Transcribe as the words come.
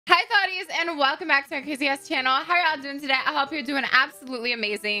and welcome back to our crazy ass channel. How are y'all doing today? I hope you're doing absolutely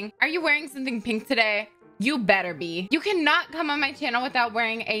amazing. Are you wearing something pink today? You better be. You cannot come on my channel without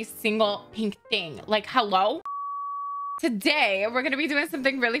wearing a single pink thing. Like, hello? Today, we're going to be doing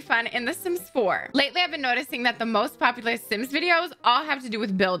something really fun in The Sims 4. Lately, I've been noticing that the most popular Sims videos all have to do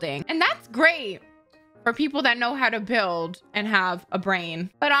with building. And that's great for people that know how to build and have a brain.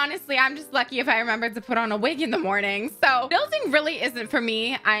 But honestly, I'm just lucky if I remember to put on a wig in the morning. So building really isn't for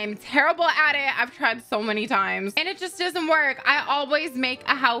me. I'm terrible at it. I've tried so many times and it just doesn't work. I always make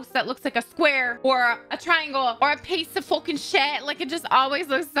a house that looks like a square or a triangle or a piece of fucking shit. Like, it just always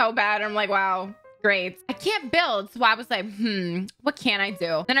looks so bad. I'm like, wow. Great. I can't build. So I was like, what can I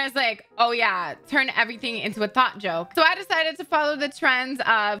do? Then I was like, oh yeah, turn everything into a thought joke. So I decided to follow the trends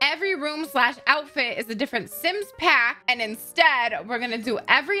of every room / outfit is a different Sims pack. And instead, we're going to do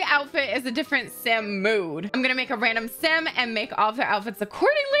every outfit is a different Sim mood. I'm going to make a random Sim and make all of their outfits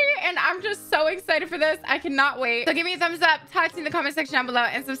accordingly. And I'm just so excited for this. I cannot wait. So give me a thumbs up, talk to me in the comment section down below,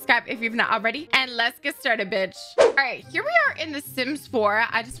 and subscribe if you've not already. And let's get started, bitch. All right, here we are in The Sims 4.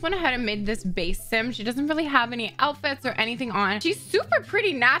 I just went ahead and made this base Sim. She doesn't really have any outfits or anything on. She's super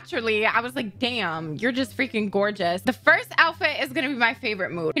pretty naturally. I was like, damn, you're just freaking gorgeous. The first outfit is gonna be my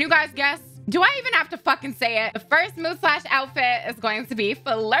favorite mood. Can you guys guess? Do I even have to fucking say it? The first mood / outfit is going to be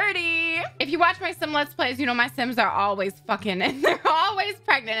flirty. If you watch my Sim Let's Plays, you know my Sims are always fucking and they're always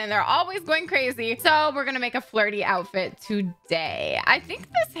pregnant and they're always going crazy. So we're gonna make a flirty outfit today. I think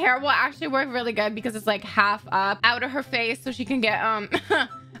this hair will actually work really good because it's like half up out of her face so she can get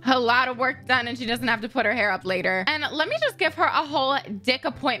a lot of work done and she doesn't have to put her hair up later. And let me just give her a whole dick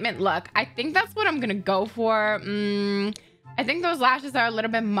appointment look. I think that's what I'm gonna go for. I think those lashes are a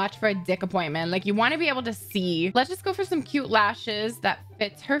little bit much for a dick appointment. Like, you want to be able to see. Let's just go for some cute lashes that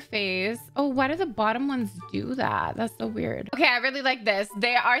fits her face. Oh, why do the bottom ones do that? That's so weird. Okay, I really like this.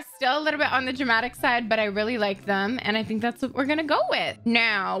 They are still a little bit on the dramatic side, but I really like them. And I think that's what we're gonna go with.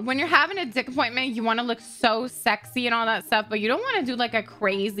 Now, when you're having a dick appointment, you want to look so sexy and all that stuff, but you don't want to do like a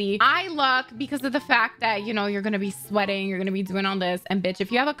crazy eye look because of the fact that, you know, you're gonna be sweating, you're gonna be doing all this. And bitch,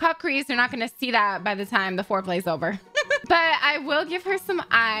 if you have a cut crease, you're not gonna see that by the time the foreplay's over. But I will give her some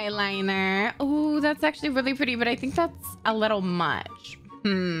eyeliner. Oh, that's actually really pretty, but I think that's a little much.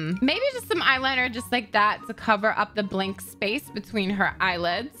 Maybe just some eyeliner just like that to cover up the blank space between her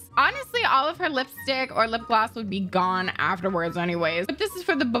eyelids. Honestly, all of her lipstick or lip gloss would be gone afterwards anyways. But this is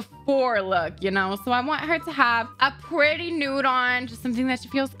for the before look, you know? So I want her to have a pretty nude on, just something that she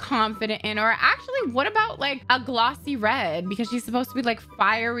feels confident in. Or actually, what about like a glossy red? Because she's supposed to be like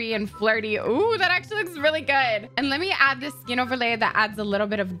fiery and flirty. Ooh, that actually looks really good. And let me add this skin overlay that adds a little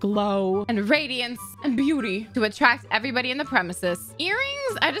bit of glow and radiance and beauty to attract everybody in the premises.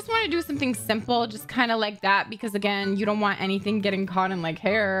 Earrings, I just want to do something simple, just kind of like that. Because again, you don't want anything getting caught in like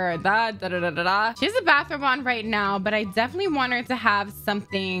hair or that, She has a bathrobe on right now, but I definitely want her to have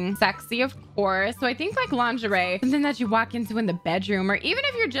something sexy, of course. So I think like lingerie, something that you walk into in the bedroom, or even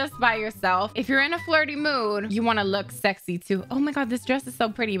if you're just by yourself, if you're in a flirty mood, you want to look sexy too. Oh my God, this dress is so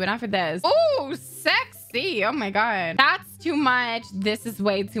pretty, but not for this. Oh, sexy. Oh my God. That's too much. This is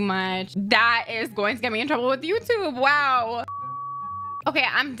way too much. That is going to get me in trouble with YouTube. Wow. Okay,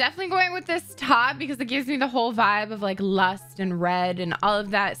 I'm definitely going with this top because it gives me the whole vibe of like lust and red and all of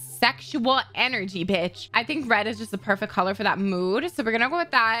that sexual energy, bitch. I think red is just the perfect color for that mood. So we're gonna go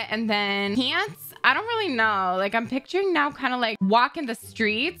with that. And then pants, I don't really know. Like, I'm picturing now kind of like walking the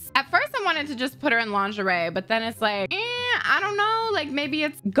streets. At first I wanted to just put her in lingerie, but then it's like, I don't know. Like, maybe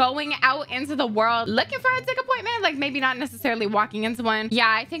it's going out into the world looking for a dick appointment. Like, maybe not necessarily walking into one. Yeah,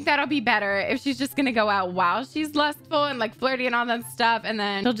 I think that'll be better if she's just gonna go out while she's lustful and like flirty and all that stuff. And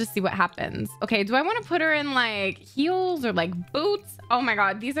then she'll just see what happens. Okay, do I want to put her in like heels or like boots? Oh my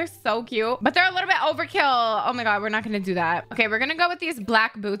God, these are so cute, but they're a little bit overkill. Oh my God, we're not gonna do that. Okay, we're gonna go with these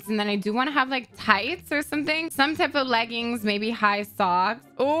black boots, and then I do want to have like tights or something, some type of leggings, maybe high socks.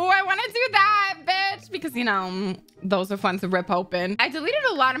 Oh, I want to do that, bitch, because you know those are fun to rip open. I deleted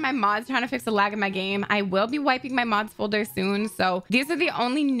a lot of my mods trying to fix the lag in my game. I will be wiping my mods folder soon, so these are the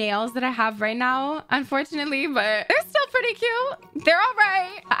only nails that I have right now, unfortunately, but they're still pretty cute. They're all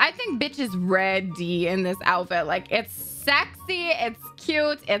right. I think bitch is ready in this outfit. Like, it's sexy, it's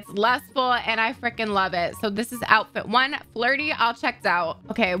cute, it's lustful, and I freaking love it. So this is outfit 1, flirty, all checked out.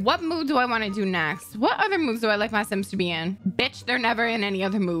 Okay, what mood do I want to do next? What other moods do I like my Sims to be in? Bitch, they're never in any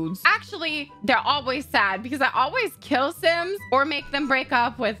other moods. Actually, they're always sad because I always kill Sims or make them break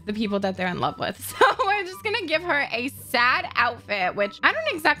up with the people that they're in love with. So I'm just gonna give her a sad outfit, which I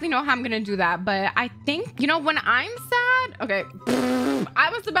don't exactly know how I'm gonna do that, but I think, you know, when I'm sad, sad? Okay.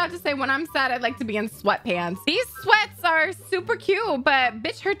 I was about to say when I'm sad, I'd like to be in sweatpants. These sweats are super cute, but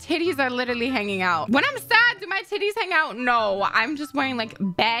bitch, her titties are literally hanging out. When I'm sad, do my titties hang out? No, I'm just wearing like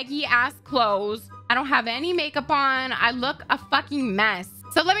baggy ass clothes. I don't have any makeup on. I look a fucking mess.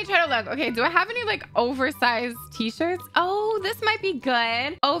 So let me try to look. Okay, do I have any like oversized t-shirts? Oh, this might be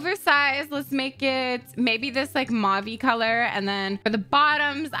good. Oversized, let's make it maybe this like mauve color. And then for the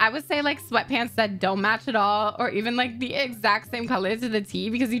bottoms, I would say like sweatpants that don't match at all, or even like the exact same color to the T,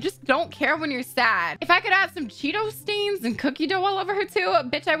 because you just don't care when you're sad. If I could add some Cheeto stains and cookie dough all over her too,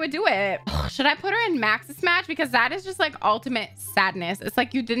 bitch, I would do it. Ugh, should I put her in Max's match? Because that is just like ultimate sadness. It's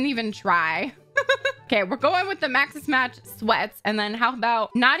like you didn't even try. Okay, we're going with the Max's Match sweats. And then how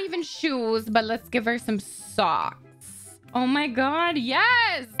about not even shoes, but let's give her some socks. Oh my God,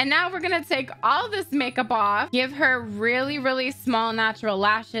 yes. And now we're gonna take all this makeup off, give her really, really small natural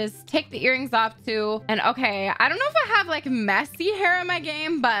lashes, take the earrings off too. And okay, I don't know if I have like messy hair in my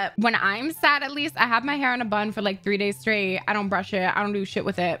game, but when I'm sad, at least I have my hair in a bun for like 3 days straight. I don't brush it. I don't do shit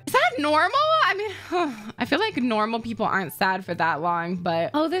with it. Is that normal? I mean, I feel like normal people aren't sad for that long,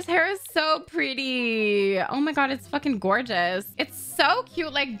 but oh, this hair is so pretty. Oh my God, it's fucking gorgeous. It's so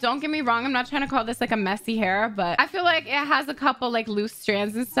cute. Like, don't get me wrong. I'm not trying to call this like a messy hair, but I feel like it has a couple like loose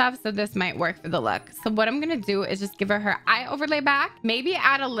strands and stuff, so this might work for the look. So what I'm gonna do is just give her eye overlay back, maybe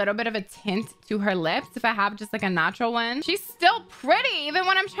add a little bit of a tint to her lips if I have just like a natural one. She's still pretty even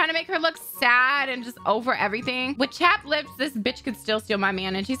when I'm trying to make her look sad and just over everything. With chapped lips, this bitch could still steal my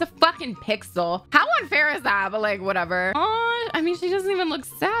man, and she's a fucking pixel. How unfair is that? But like, whatever. Oh, I mean, she doesn't even look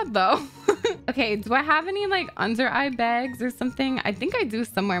sad though. Okay, do I have any like under eye bags or something? I think I do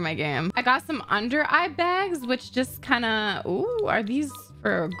somewhere in my game. I got some under eye bags, which just kind of, ooh, are these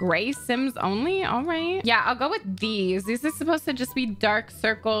for gray Sims only? All right. Yeah, I'll go with these. These are supposed to just be dark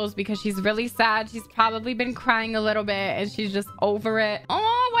circles because she's really sad. She's probably been crying a little bit and she's just over it.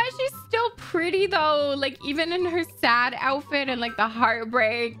 Oh, why is she still pretty though? Like even in her sad outfit and like the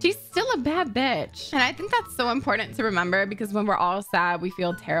heartbreak, she's still a bad bitch. And I think that's so important to remember, because when we're all sad, we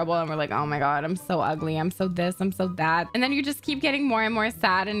feel terrible and we're like, oh my God, I'm so ugly. I'm so this, I'm so that. And then you just keep getting more and more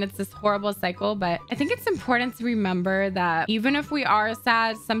sad, and it's this horrible cycle. But I think it's important to remember that even if we are sad,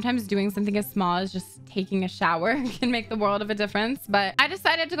 sometimes doing something as small as just taking a shower can make the world of a difference. But I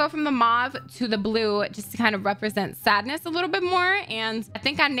decided to go from the mauve to the blue just to kind of represent sadness a little bit more, and I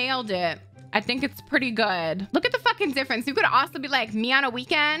think I nailed it. I think it's pretty good. Look at the fucking difference. You could also be like me on a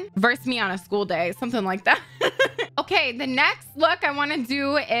weekend versus me on a school day, something like that. Okay, the next look I want to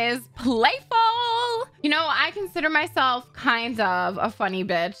do is playful. You know, I consider myself kind of a funny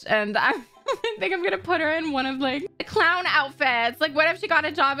bitch, and I think I'm gonna put her in one of like the clown outfits. Like, what if she got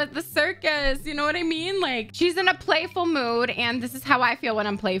a job at the circus? You know what I mean? Like, she's in a playful mood, and this is how I feel when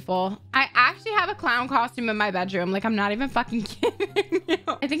I'm playful. I actually have a clown costume in my bedroom. Like, I'm not even fucking kidding you.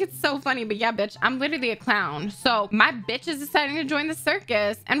 I think it's so funny, but yeah, bitch, I'm literally a clown. So my bitch is deciding to join the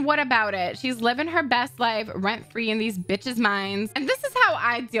circus, and what about it? She's living her best life rent-free in these bitches' minds. And this is how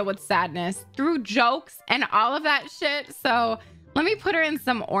I deal with sadness, through jokes and all of that shit. So let me put her in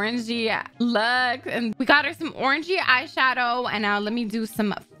some orangey look, and we got her some orangey eyeshadow, and now let me do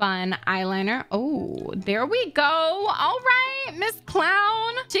some fun eyeliner. Oh, there we go. All right, Miss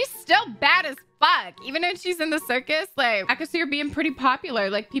Clown. She's still bad as fuck. Even if she's in the circus, like, I could see her being pretty popular.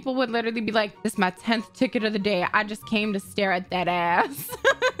 Like, people would literally be like, this is my 10th ticket of the day. I just came to stare at that ass.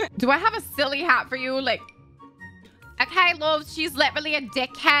 Do I have a silly hat for you? Like, okay, love, she's literally a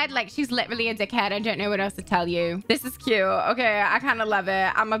dickhead. Like, she's literally a dickhead. I don't know what else to tell you. This is cute. Okay, I kind of love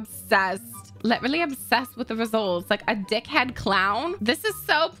it. I'm obsessed. Literally obsessed with the results. Like, a dickhead clown. This is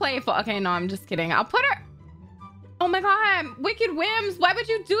so playful. Okay, no, I'm just kidding. I'll put her... Oh my God, Wicked Whims. Why would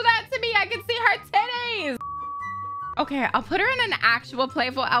you do that to me? I can see her titties. Okay, I'll put her in an actual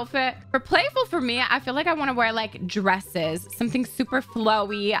playful outfit. For playful for me, I feel like I want to wear like dresses, something super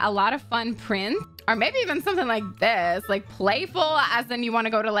flowy, a lot of fun prints, or maybe even something like this, like playful as in you want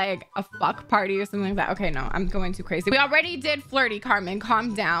to go to like a fuck party or something like that. Okay, no, I'm going too crazy. We already did flirty, Carmen.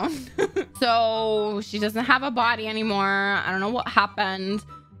 Calm down. So she doesn't have a body anymore. I don't know what happened.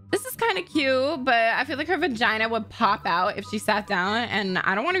 This is kind of cute, but I feel like her vagina would pop out if she sat down, and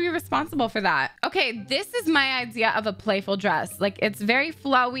I don't want to be responsible for that. Okay, this is my idea of a playful dress. Like, it's very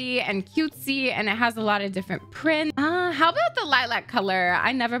flowy and cutesy, and it has a lot of different prints. How about the lilac color?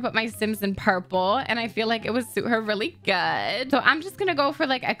 I never put my Sims in purple, and I feel like it would suit her really good. So I'm just gonna go for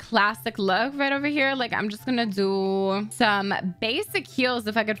like a classic look right over here. Like, I'm just gonna do some basic heels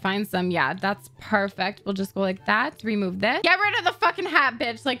if I could find some. Yeah, that's perfect. We'll just go like that. Remove this. Get rid of the fucking hat,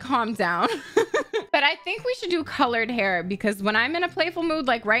 bitch. Like, calm down. But I think we should do colored hair, because when I'm in a playful mood,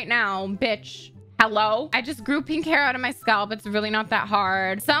 like right now, bitch, Hello? I just grew pink hair out of my scalp. It's really not that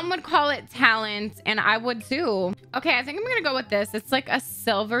hard. Some would call it talent, and I would too. Okay, I think I'm gonna go with this. It's like a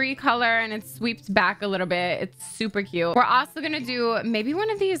silvery color and it sweeps back a little bit. It's super cute. We're also gonna do maybe one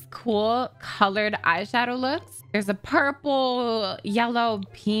of these cool colored eyeshadow looks. There's a purple, yellow,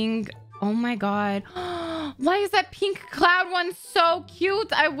 pink. Oh my God. Why is that pink cloud one so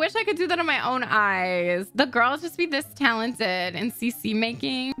cute? I wish I could do that on my own eyes. The girls just be this talented in CC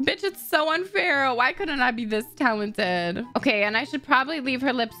making. Bitch, it's so unfair. Why couldn't I be this talented? Okay, and I should probably leave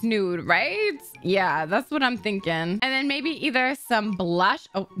her lips nude, right? Yeah, that's what I'm thinking. And then maybe either some blush.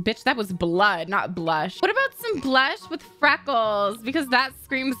 Oh, bitch, that was blood, not blush. What about some blush with freckles? Because that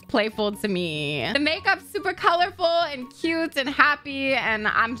screams playful to me. The makeup's super colorful and cute and happy, and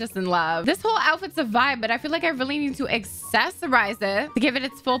I'm just in love. This whole outfit's a vibe, but I feel like I really need to accessorize it to give it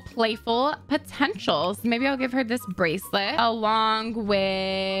its full playful potential. So maybe I'll give her this bracelet along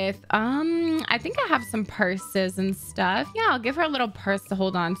with, I think I have some purses and stuff. Yeah, I'll give her a little purse to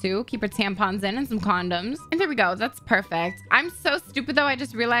hold on to. Keep her tampons in and some condoms. And there we go. That's perfect. I'm so stupid though. I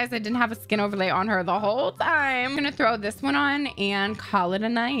just realized I didn't have a skin overlay on her the whole time. I'm gonna throw this one on and call it a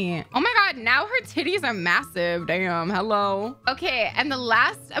night. Oh my God, now her titties are massive. Damn, hello. Okay, and the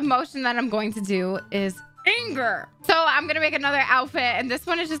last emotion that I'm going to do is anger. So I'm gonna make another outfit, and this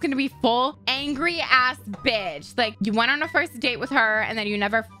one is just gonna be full angry ass bitch. Like, you went on a first date with her and then you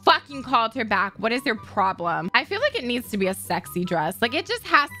never fucking called her back. What is your problem? I feel like it needs to be a sexy dress. Like, it just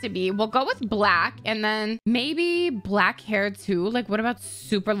has to be. We'll go with black and then maybe black hair too. Like, what about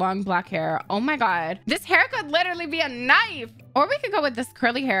super long black hair? Oh my God, this hair could literally be a knife. Or we could go with this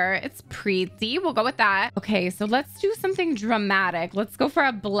curly hair. It's pretty. We'll go with that. Okay, so let's do something dramatic. Let's go for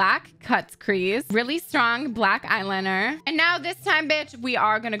a black cut crease, really strong black eyeliner. And now this time, bitch, we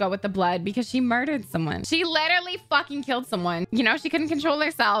are gonna go with the blood because she murdered someone. She literally fucking killed someone. You know, she couldn't control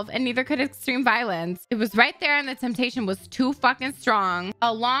herself, and neither could extreme violence. It was right there, and the temptation was too fucking strong,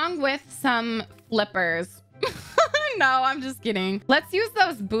 along with some flippers. No, I'm just kidding. Let's use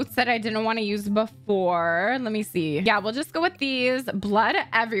those boots that I didn't want to use before. Let me see. Yeah, we'll just go with these. Blood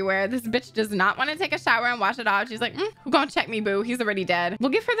everywhere. This bitch does not want to take a shower and wash it off. She's like, who gonna check me, boo? He's already dead.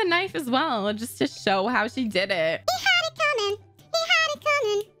 We'll give her the knife as well, just to show how she did it. He had it coming. He had it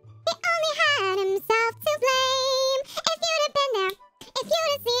coming. He only had himself to blame. If you'd have been there, if you'd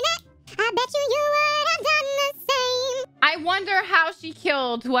have seen it, I bet you would have done the same. I wonder how she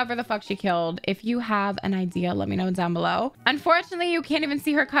killed whoever the fuck she killed. If you have an idea, let me know down below. Unfortunately, you can't even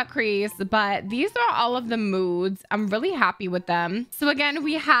see her cut crease, but these are all of the moods. I'm really happy with them. So again,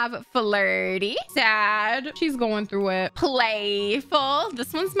 we have flirty, sad, she's going through it, playful.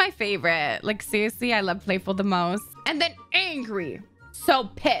 This one's my favorite. Like, seriously, I love playful the most. And then angry, so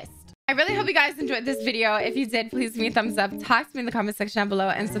pissed. I really hope you guys enjoyed this video. If you did, please give me a thumbs up. Talk to me in the comment section down below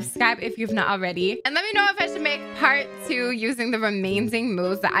and subscribe if you've not already. And let me know if I should make part 2 using the remaining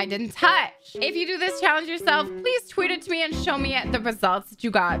moves that I didn't touch. If you do this challenge yourself, please tweet it to me and show me the results that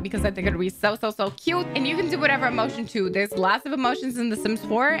you got, because I think it'll be so cute. And you can do whatever emotion too. There's lots of emotions in The Sims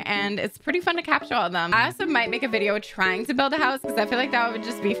 4 and it's pretty fun to capture all of them. I also might make a video trying to build a house because I feel like that would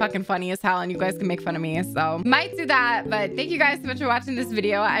just be fucking funny as hell and you guys can make fun of me. So might do that. But thank you guys so much for watching this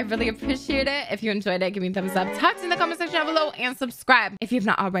video. I really appreciate it. If you enjoyed it, give me a thumbs up. Talk to me in the comment section down below and subscribe if you've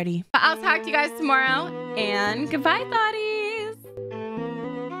not already. But I'll talk to you guys tomorrow, and goodbye, thotties.